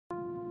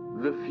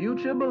The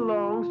future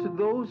belongs to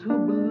those who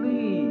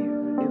believe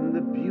in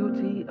the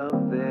beauty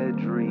of their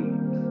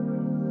dreams.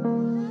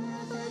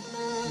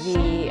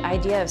 The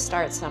idea of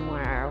Start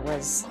Somewhere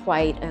was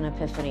quite an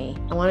epiphany.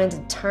 I wanted to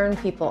turn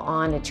people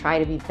on to try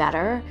to be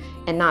better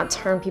and not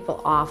turn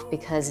people off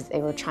because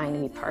they were trying to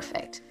be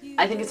perfect.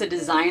 I think as a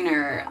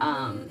designer,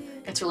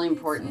 it's really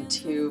important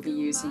to be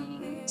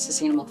using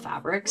sustainable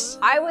fabrics.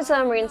 I was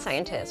a marine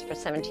scientist for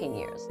 17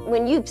 years.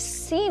 When you've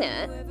seen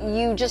it,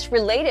 you just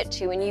relate it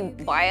to when you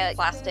buy a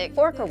plastic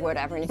fork or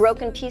whatever, and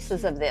broken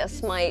pieces of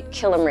this might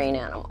kill a marine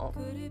animal.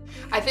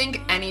 I think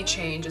any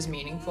change is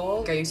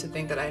meaningful. I used to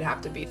think that I'd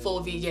have to be full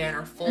vegan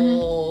or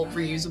full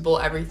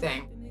reusable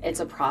everything. It's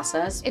a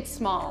process. It's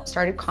small.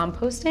 Started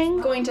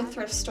composting. Going to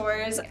thrift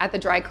stores. At the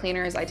dry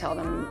cleaners, I tell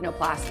them no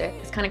plastic.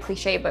 It's kind of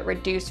cliche, but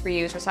reduce,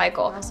 reuse,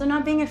 recycle. Also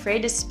not being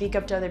afraid to speak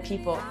up to other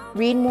people.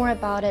 Read more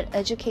about it,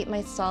 educate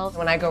myself.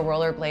 When I go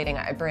rollerblading,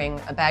 I bring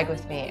a bag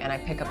with me and I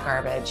pick up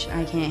garbage.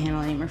 I can't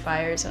handle any more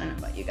fires. I don't know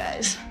about you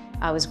guys.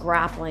 I was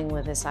grappling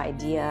with this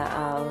idea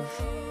of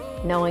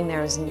knowing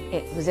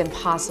it was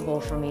impossible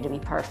for me to be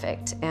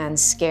perfect and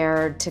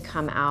scared to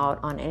come out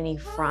on any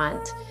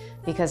front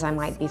because I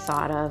might be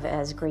thought of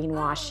as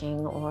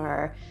greenwashing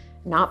or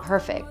not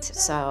perfect.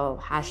 So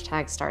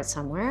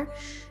 #StartSomewhere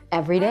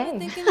every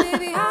day.